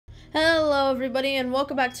Hello everybody and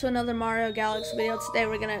welcome back to another Mario Galaxy video. Today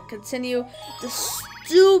we're gonna continue the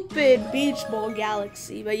stupid Beach Ball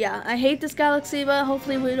Galaxy. But yeah, I hate this galaxy, but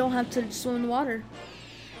hopefully we don't have to swim in the water.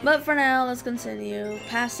 But for now, let's continue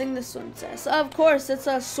passing the swim test. Of course, it's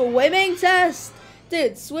a swimming test!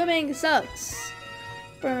 Dude, swimming sucks.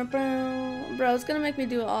 Bro, it's gonna make me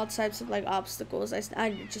do all types of like obstacles.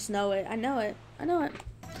 I just know it. I know it.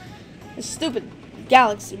 It's stupid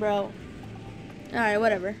galaxy, bro. Alright,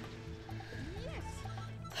 whatever.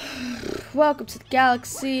 Welcome to the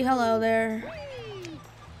galaxy. Hello there.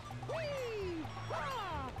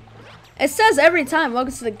 It says every time,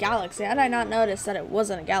 welcome to the galaxy. How did I not notice that it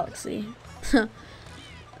wasn't a galaxy?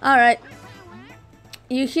 Alright.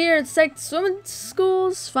 You here at Sect Swimming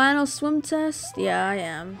School's final swim test? Yeah, I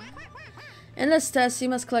am. In this test, you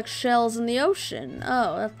must collect shells in the ocean.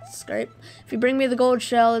 Oh, that's great. If you bring me the gold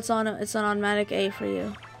shell, it's an automatic A for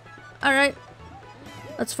you. Alright.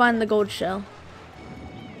 Let's find the gold shell.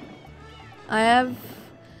 I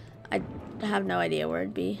have no idea where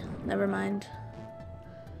it'd be. Never mind.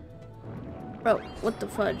 Bro, what the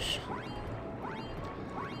fudge?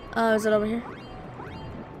 Is it over here?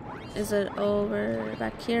 Is it over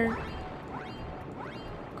back here?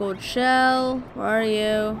 Gold shell, where are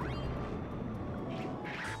you?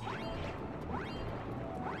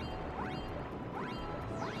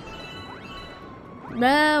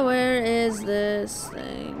 Where is this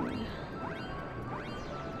thing?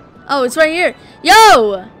 Oh, it's right here.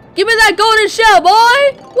 Yo! Give me that golden shell,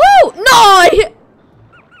 boy! Woo! No!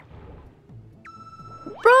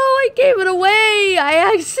 Bro, I gave it away!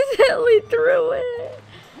 I accidentally threw it.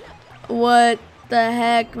 What the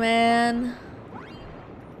heck, man?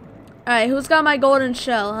 Alright, who's got my golden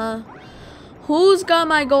shell, huh? Who's got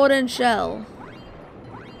my golden shell?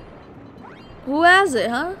 Who has it,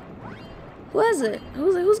 huh? Who has it?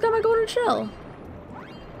 Who's got my golden shell?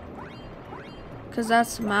 Cause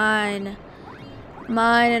that's mine.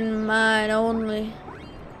 Mine and mine only.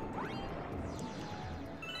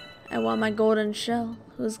 I want my golden shell.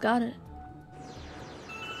 Who's got it?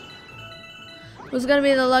 Who's gonna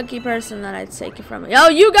be the lucky person that I take it from? Yo,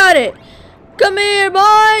 you got it! Come here,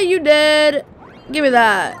 boy! You did! Give me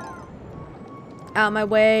that. Out my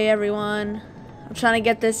way, everyone. I'm trying to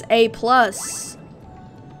get this A+.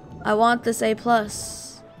 I want this A+.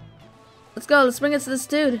 Let's go, let's bring it to this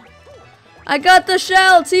dude. I got the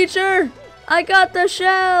shell, teacher! I got the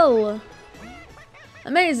shell!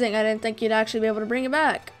 Amazing, I didn't think you'd actually be able to bring it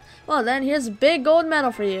back. Well then, here's a big gold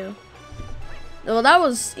medal for you. Well, that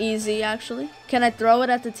was easy, actually. Can I throw it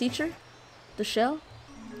at the teacher? The shell?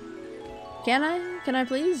 Can I? Can I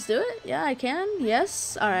please do it? Yeah, I can.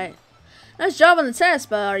 Yes? Alright. Nice job on the test,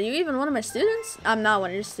 but are you even one of my students? I'm not one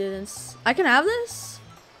of your students. I can have this?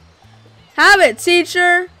 Have it,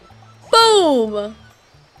 teacher! Boom!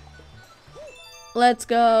 Let's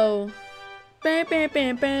go. I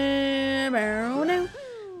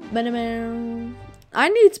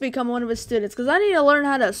need to become one of his students because I need to learn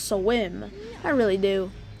how to swim. I really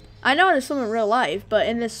do. I know how to swim in real life, but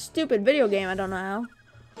in this stupid video game, I don't know how.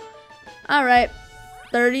 Alright.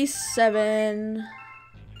 37.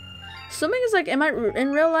 Swimming is like,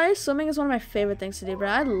 in real life, swimming is one of my favorite things to do, bro.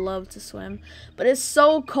 I love to swim. But it's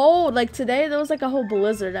so cold. Like today, there was like a whole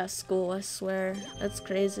blizzard at school, I swear. That's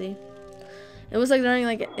crazy. It was like during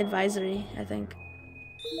like advisory, I think.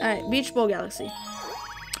 Alright, Beach Ball Galaxy.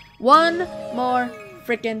 One more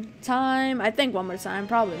freaking time. I think one more time,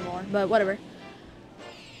 probably more, but whatever.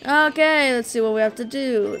 Okay, let's see what we have to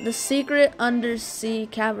do. The secret undersea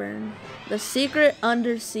cavern. The secret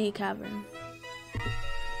undersea cavern.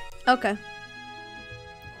 Okay.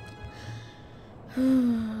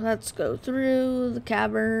 Let's go through the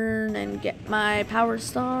cavern and get my power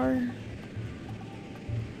star.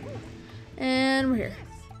 And we're here.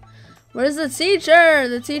 Where's the teacher?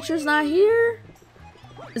 The teacher's not here?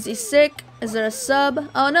 Is he sick? Is there a sub?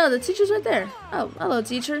 Oh no, the teacher's right there. Oh, hello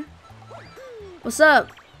teacher. What's up?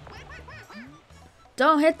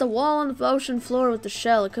 Don't hit the wall on the ocean floor with the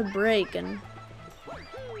shell. It could break and...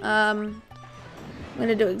 I'm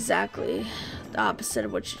gonna do exactly the opposite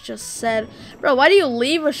of what you just said. Bro, why do you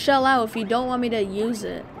leave a shell out if you don't want me to use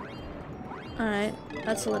it? Alright,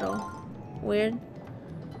 that's a little weird.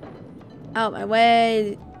 Out my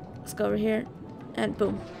way. Let's go over here. And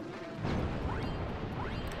boom.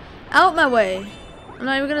 Out my way. I'm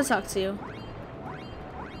not even gonna talk to you.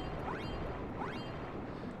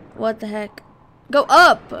 What the heck? Go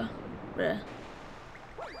up! Bruh.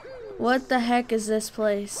 What the heck is this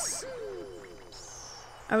place?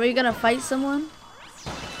 Are we gonna fight someone?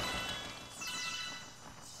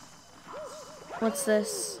 What's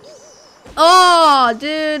this? Oh,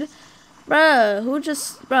 dude. Bruh,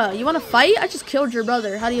 bruh, you wanna fight? I just killed your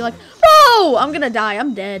brother. How do you like? Bro, I'm gonna die.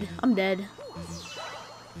 I'm dead. I'm dead.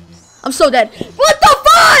 I'm so dead. What the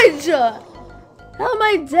fudge? How am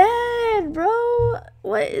I dead, bro?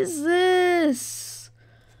 What is this?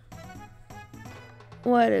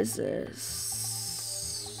 What is this?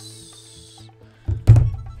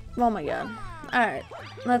 Oh my god. Alright,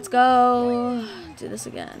 let's go do this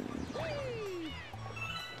again.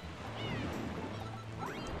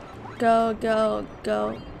 Go, go,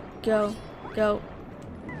 go, go, go.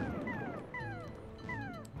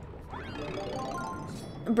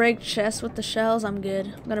 Break chests with the shells, I'm good.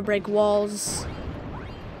 I'm gonna break walls.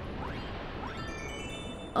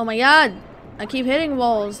 Oh my god! I keep hitting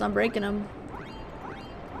walls, I'm breaking them.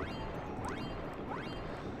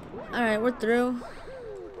 Alright, we're through.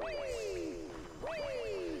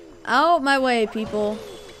 Out my way, people.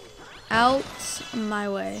 Out my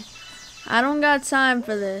way. I don't got time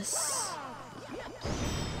for this.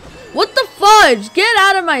 What the fudge? Get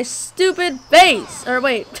out of my stupid face! Or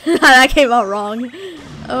wait, that came out wrong.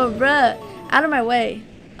 Oh, bruh. Out of my way.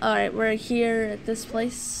 Alright, we're here at this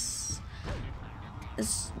place.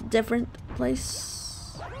 This different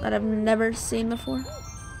place that I've never seen before.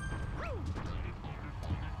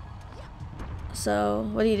 So,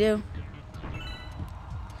 what do you do?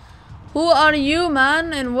 Who are you,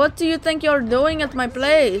 man? And what do you think you're doing at my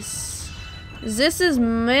place? This is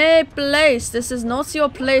my place. This is not your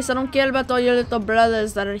place. I don't care about all your little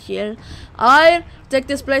brothers that are here. I take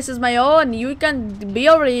this place as my own. You can be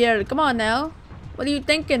over here. Come on now. What are you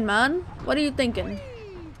thinking, man? What are you thinking?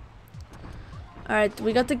 Alright,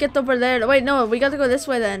 we got to get over there. Wait, no, we got to go this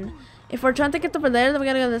way then. If we're trying to get over there, then we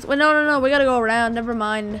gotta go this way. No, no, no, we gotta go around. Never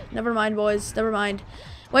mind. Never mind, boys. Never mind.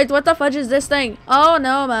 Wait, what the fudge is this thing? Oh,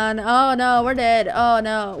 no, man. Oh, no, we're dead. Oh,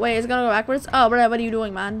 no. Wait, it's gonna go backwards? Oh, bro, what are you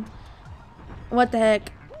doing, man? What the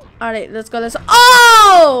heck? Alright, let's go this.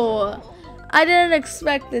 Oh! I didn't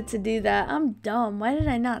expect it to do that. I'm dumb. Why did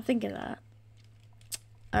I not think of that?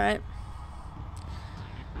 Alright.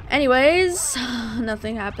 Anyways,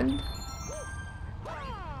 nothing happened.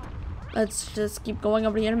 Let's just keep going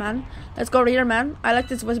over here, man. Let's go over here, man. I like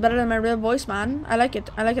this voice better than my real voice, man. I like it.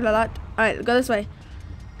 I like it a lot. Alright, go this way.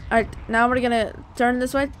 Alright, now we're gonna turn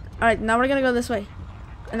this way. Alright, now we're gonna go this way.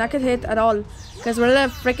 And not get hit at all. Because we're the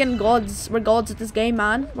freaking gods. We're gods at this game,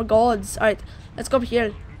 man. We're gods. Alright, let's go over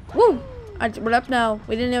here. Woo! Alright, we're up now.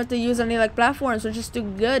 We didn't have to use any like platforms. We're just too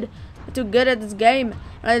good. We're too good at this game.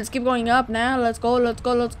 Alright, let's keep going up now. Let's go, let's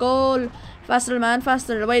go, let's go. Faster, man,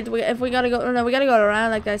 faster. Wait, if we gotta go, no, we gotta go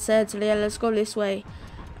around like I said. So yeah, let's go this way.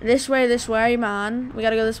 This way, man. We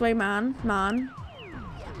gotta go this way, man.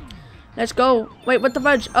 Let's go. Wait, what the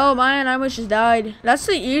fudge? Oh, man, I almost just died. That's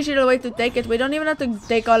the easier way to take it. We don't even have to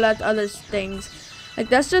take all that other things. Like,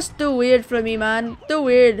 that's just too weird for me, man. Too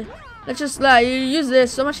weird. Let's just, use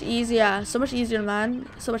this. So much easier. So much easier, man.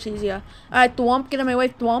 So much easier. Alright, Thwomp, get on my way,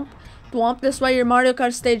 Thwomp. Thwomp, this way your Mario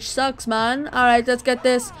Kart stage sucks, man. Alright, let's get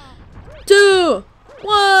this. 2,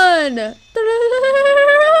 1.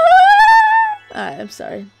 Alright, I'm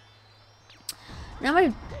sorry. Now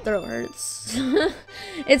my throat hurts.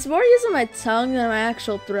 It's more using my tongue than my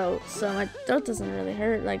actual throat, so my throat doesn't really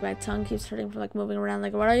hurt. Like, my tongue keeps hurting from like moving around.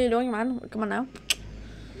 Like, what are you doing, man? Come on now.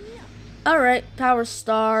 Alright, power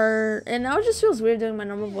star. And now it just feels weird doing my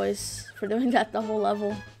normal voice for doing that the whole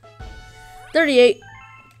level. 38.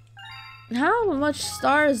 How much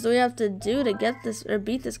stars do we have to do to get this or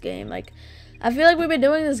beat this game? Like, I feel like we've been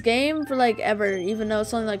doing this game for like ever, even though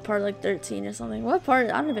it's only like part like 13 or something. What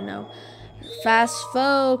part? I don't even know. Fast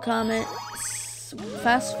foe comment.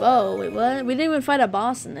 Fast foe. Wait, what? We didn't even fight a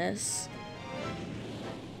boss in this.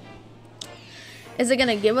 Is it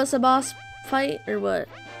gonna give us a boss fight or what?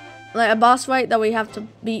 Like a boss fight that we have to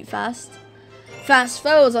beat fast? Fast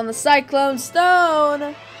foes on the Cyclone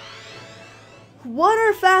Stone. What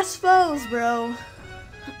are fast foes, bro?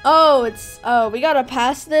 Oh, we gotta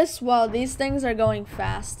pass this while these things are going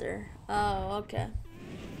faster. Oh, okay.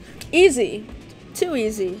 Easy. Too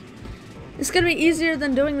easy. It's gonna be easier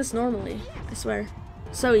than doing this normally. I swear.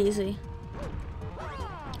 So easy.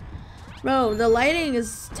 Bro, the lighting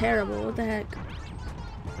is terrible. What the heck?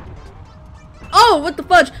 Oh, what the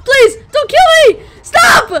fudge? Please, don't kill me!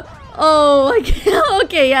 Stop! Oh,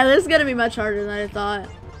 okay, yeah, this is gonna be much harder than I thought.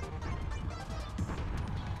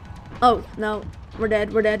 Oh, no. We're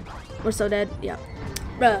dead. We're dead. We're so dead. Yeah.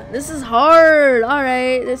 Bruh, this is hard.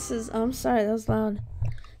 Alright, this is... Oh, I'm sorry, that was loud.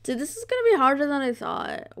 Dude, this is gonna be harder than I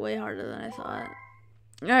thought. Way harder than I thought.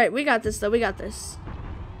 Alright, we got this, though. We got this.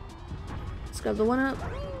 Let's grab the one up.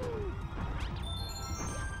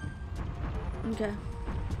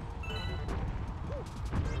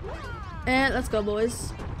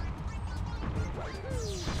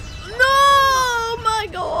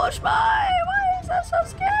 push by! Why is that so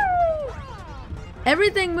scary?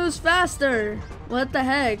 Everything moves faster. What the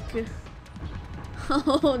heck?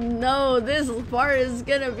 Oh no, this part is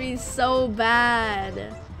gonna be so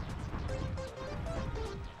bad.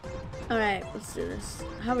 Alright, let's do this.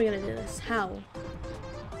 How are we gonna do this? How?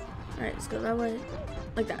 Alright, let's go that way.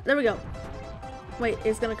 Like that. There we go. Wait,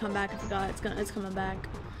 it's gonna come back. I forgot. It's coming back.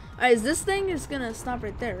 Alright, is this thing is gonna stop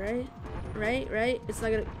right there, right? Right? It's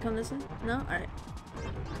not gonna come this way? No? Alright.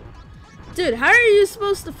 Dude, how are you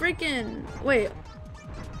supposed to freaking... Wait.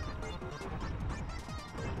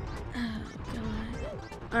 Oh,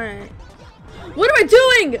 God. Alright. What am I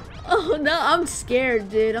doing? Oh, no. I'm scared,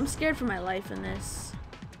 dude. I'm scared for my life in this.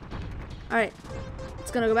 Alright.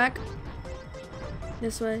 It's gonna go back.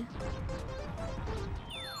 This way.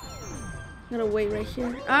 I'm gonna wait right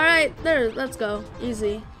here. Alright, there. Let's go.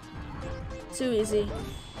 Easy. Too easy.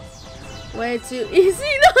 Way too easy.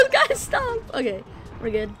 No, guys, stop. Okay,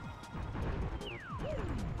 we're good.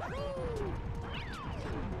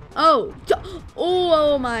 Oh,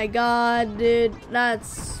 oh my God, dude,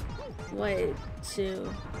 that's way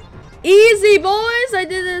too easy, boys. I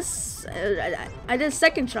did this. I did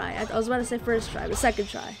second try. I was about to say first try, but second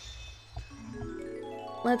try.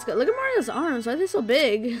 Let's go. Look at Mario's arms. Why are they so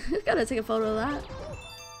big? Gotta take a photo of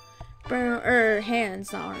that.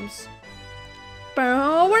 Hands, not arms.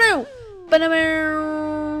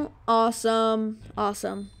 Awesome.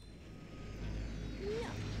 Awesome.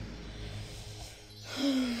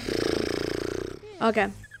 Okay.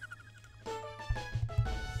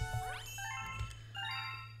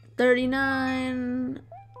 39.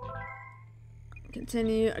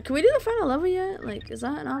 Continue. Can we do the final level yet? Like, is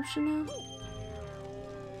that an option now?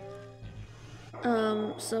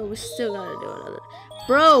 So we still gotta do another.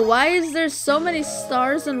 Bro, why is there so many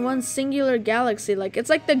stars in one singular galaxy? Like, it's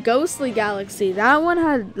like the Ghostly Galaxy. That one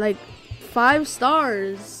had like 5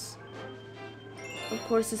 stars. Of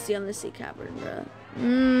course, it's the Endless Sea Cavern, bro.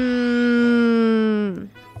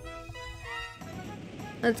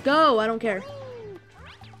 Let's go. I don't care.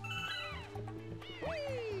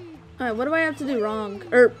 Alright, what do I have to do wrong?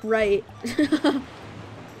 Or right.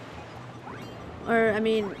 Or, I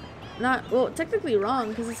mean, not, well, technically wrong,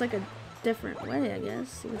 because it's like a different way, I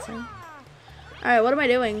guess you could say. Alright, what am I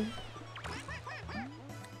doing?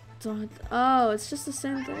 Oh, it's just the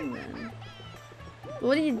same thing then.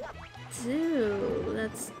 What do you do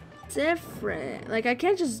that's different? Like, I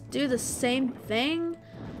can't just do the same thing,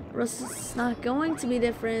 or else it's not going to be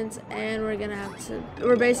different, and we're gonna have to,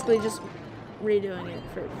 we're basically just redoing it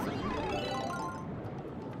for fun.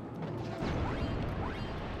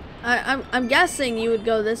 I'm guessing you would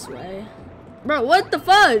go this way. Bro, what the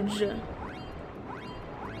fudge?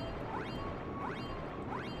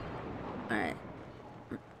 Alright.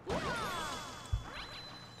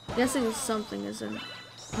 Guessing something is in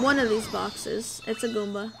one of these boxes. It's a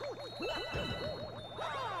Goomba.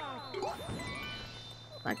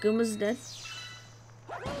 That Goomba's dead.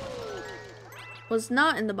 Was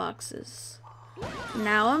not in the boxes.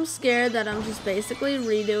 Now I'm scared that I'm just basically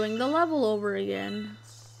redoing the level over again.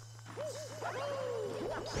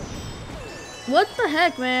 What the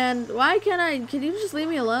heck, man? Why can't can you just leave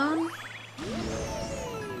me alone?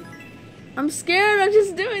 I'm scared I'm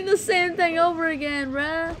just doing the same thing over again,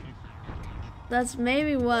 bruh. That's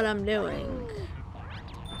maybe what I'm doing.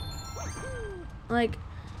 Like,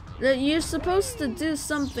 you're supposed to do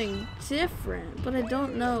something different, but I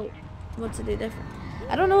don't know what to do different.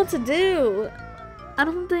 I don't know what to do. I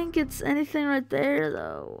don't think it's anything right there,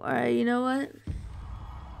 though. Alright, you know what?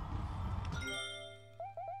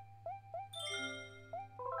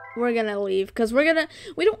 We're gonna leave, because we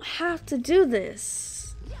don't have to do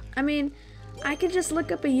this. I mean, I could just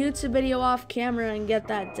look up a YouTube video off camera and get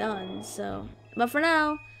that done, so. But for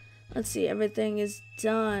now, let's see, everything is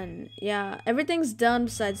done. Yeah, everything's done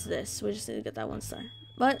besides this. We just need to get that 1 star.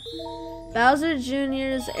 But, Bowser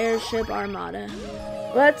Jr.'s Airship Armada.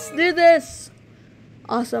 Let's do this!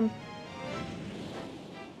 Awesome.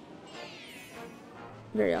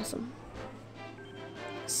 Very awesome.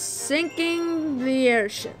 Sinking the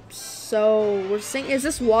airships. So we're sinking. Is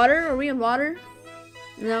this water? Are we in water?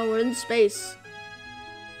 No, we're in space.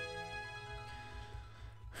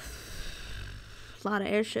 A lot of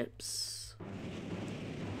airships.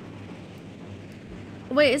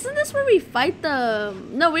 Wait, isn't this where we fight the...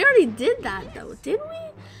 No, we already did that though, didn't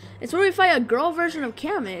we? It's where we fight a girl version of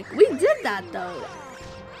Kamek. We did that though.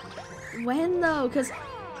 When though? Cause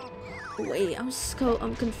wait,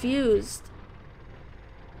 I'm confused.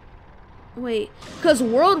 Wait, because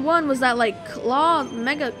World 1 was that like claw,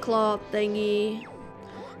 mega claw thingy,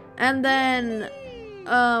 and then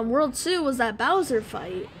World 2 was that Bowser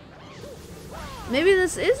fight. Maybe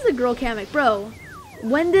this is the girl Kamek. Bro,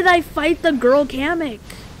 when did I fight the girl Kamek?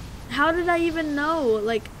 How did I even know?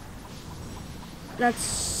 Like, that's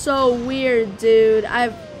so weird, dude.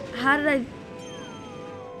 How did I...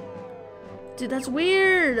 Dude, that's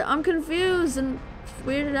weird. I'm confused and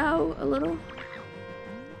weirded out a little.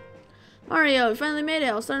 Mario, we finally made it.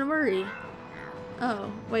 I was starting to worry.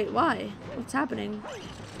 Oh, wait, why? What's happening?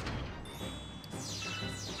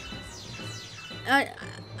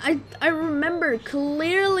 I remember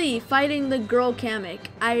clearly fighting the girl Kamek.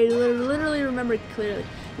 I literally remember clearly.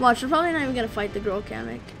 Watch, we're probably not even gonna fight the girl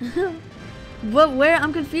Kamek. But where?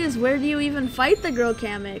 I'm confused. Where do you even fight the girl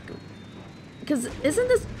Kamek? Because isn't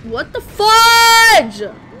this... What the fudge?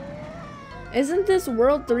 Isn't this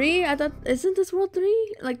World 3? I thought... Isn't this World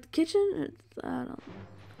 3? Like the kitchen? I don't...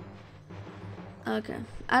 Okay.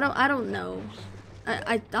 I don't know.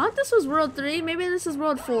 I thought this was World 3. Maybe this is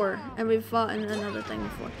World 4. And we fought in another thing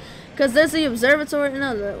before. Because there's the observatory.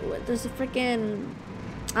 No, there's a freaking...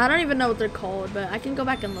 I don't even know what they're called. But I can go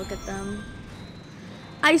back and look at them.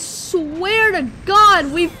 I swear to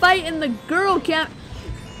God, we fight in the girl camp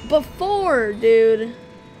before, dude.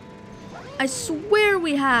 I swear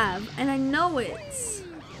we have. And I know it.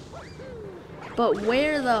 But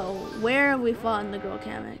where, though? Where have we fought in the girl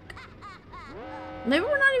Kamek? Maybe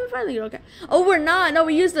we're not even fighting the girl Kamek. Oh, we're not. No,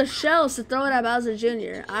 we used the shells to throw it at Bowser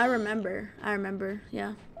Jr. I remember.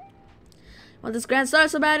 Yeah. Want this grand star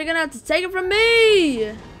so bad, you're gonna have to take it from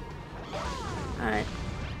me. Alright.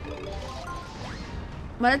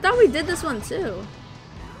 But I thought we did this one too.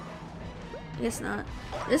 I guess not.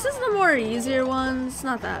 This is the more easier one. It's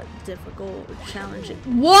not that difficult or challenging.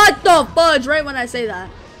 What the fudge? Right when I say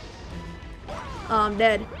that. Oh, I'm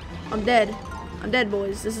dead. I'm dead. I'm dead,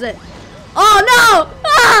 boys. This is it. Oh no!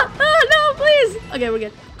 Ah! Ah, no, please! Okay, we're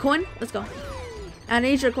good. Coin? Let's go. I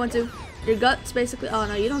need your coin too. Your guts, basically. Oh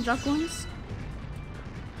no, you don't drop coins?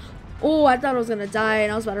 Oh, I thought I was gonna die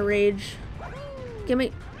and I was about to rage. Give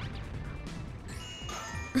me...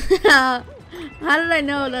 How did I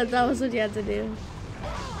know that that was what you had to do?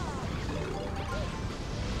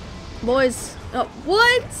 Boys. Oh,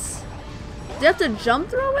 what? Do you have to jump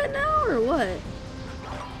throw it now or what?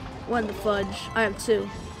 What the fudge? I have two.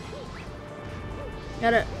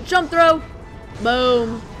 Gotta jump throw.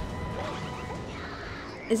 Boom.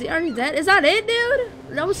 Is he already dead? Is that it, dude?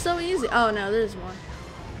 That was so easy. Oh no, there's more.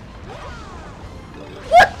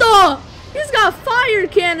 What the? He's got fire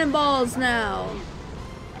cannonballs now.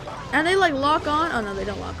 And they like lock on? Oh no, they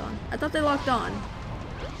don't lock on. I thought they locked on.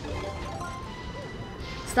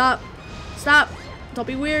 Stop. Stop. Don't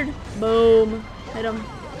be weird. Boom. Hit him.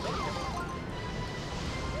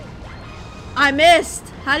 I missed.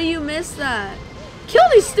 How do you miss that? Kill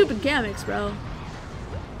these stupid Kameks, bro.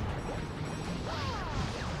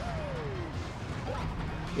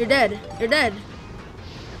 You're dead. You're dead.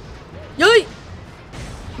 Yoy!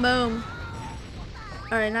 Boom.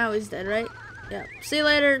 Alright, now he's dead, right? Yeah. See you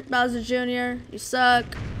later, Bowser Jr. You suck.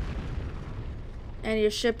 And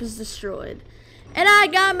your ship is destroyed. And I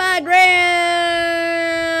got my grand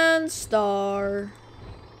star.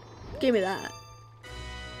 Give me that.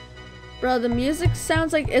 Bro, the music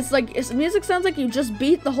sounds like music sounds like you just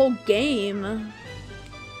beat the whole game.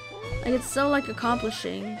 Like it's so like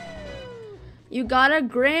accomplishing. You got a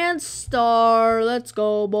grand star. Let's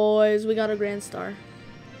go, boys. We got a grand star.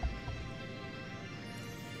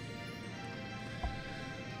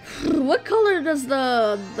 What color does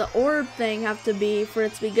the orb thing have to be for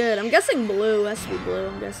it to be good? I'm guessing blue. It has to be blue,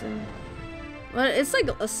 I'm guessing. But it's like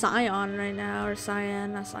a cyan right now, or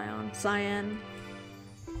cyan, not cyan, cyan.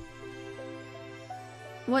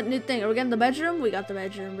 What new thing? Are we getting the bedroom? We got the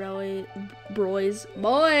bedroom, bro. Boys.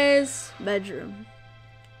 Bedroom.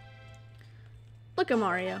 Look at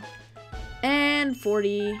Mario. And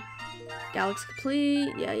 40. Galaxy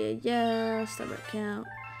complete. Yeah. Start count.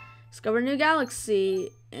 Discover a new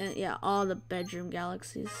galaxy. And yeah, all the bedroom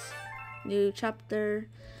galaxies. New chapter.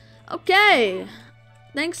 Okay.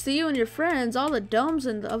 Thanks to you and your friends, all the domes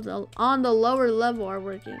on the lower level are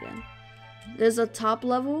working again. There's a top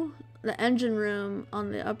level. The engine room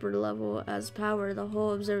on the upper level has power. The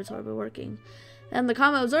whole observatory will be working. And the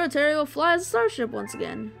Comet Observatory will fly as a starship once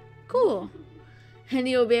again. Cool. And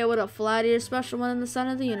you'll be able to fly to your special one in the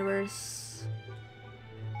center of the universe.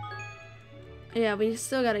 Yeah, we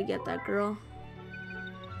still gotta get that girl.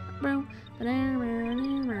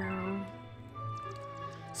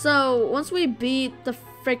 So once we beat the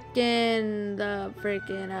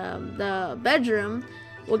bedroom,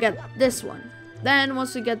 we'll get this one. Then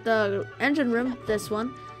once we get the engine room, this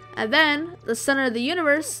one. And then the center of the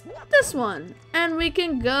universe, this one. And we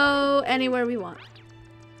can go anywhere we want.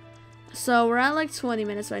 So we're at like 20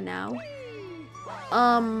 minutes right now.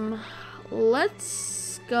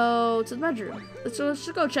 Let's go to the bedroom. Let's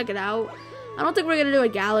just go check it out. I don't think we're gonna do a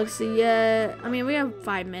galaxy yet. I mean, we have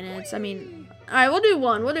 5 minutes. I mean, all right, we'll do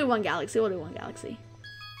one. We'll do one galaxy.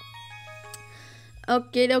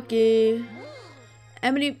 Okay, dokie.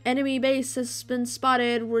 Enemy base has been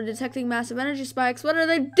spotted. We're detecting massive energy spikes. What are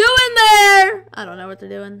they doing there? I don't know what they're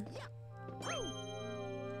doing.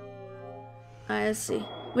 Alright, let's see.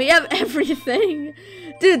 We have everything.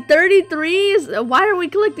 Dude, 33s? Why are we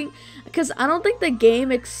collecting? Because I don't think the game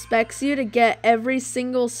expects you to get every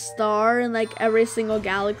single star in like every single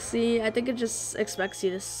galaxy. I think it just expects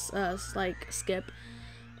you to like skip.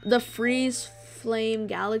 The Freeze Flame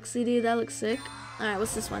Galaxy, dude, that looks sick. Alright,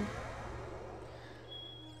 what's this one?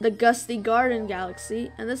 The Gusty Garden Galaxy.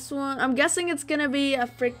 And this one, I'm guessing it's gonna be a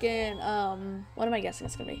freaking, what am I guessing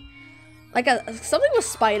it's gonna be? Like something with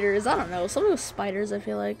spiders. I don't know. Something with spiders, I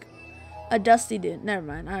feel like. A Dusty Dune. Never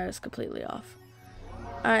mind. I was completely off.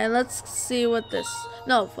 Alright, let's see what this...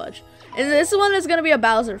 No, fudge. This one is gonna be a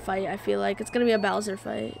Bowser fight, I feel like. It's gonna be a Bowser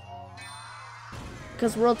fight.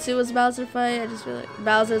 Because World 2 was Bowser fight. I just feel like...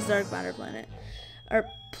 Bowser's Dark Matter Planet. Or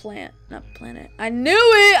plant. Not planet. I knew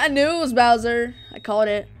it! I knew it was Bowser. I called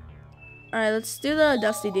it. Alright, let's do the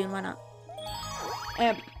Dusty Dune. Why not?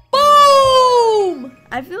 And boom!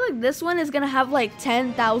 I feel like this one is gonna have like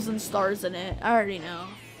 10,000 stars in it. I already know.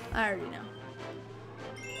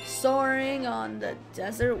 Soaring on the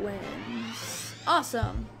desert winds.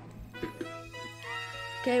 Awesome.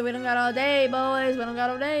 Okay, we don't got all day, boys. We don't got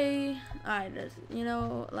all day. Alright, you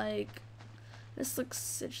know, like, this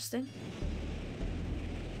looks interesting.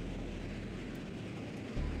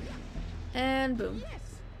 And boom.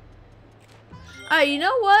 Alright, you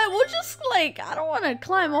know what? We'll just, like, I don't want to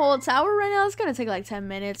climb a whole tower right now. It's gonna take like 10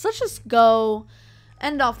 minutes. Let's just go.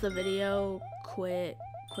 End off the video. Quit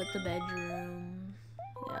the bedroom.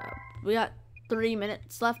 Yeah, we got 3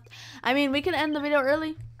 minutes left. I mean, we can end the video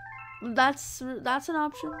early. That's an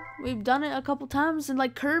option. We've done it a couple times in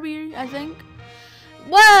like Kirby, I think.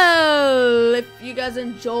 Well, if you guys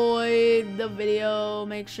enjoyed the video,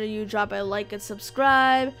 make sure you drop a like and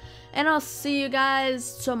subscribe. And I'll see you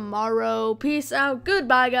guys tomorrow. Peace out.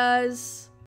 Goodbye, guys.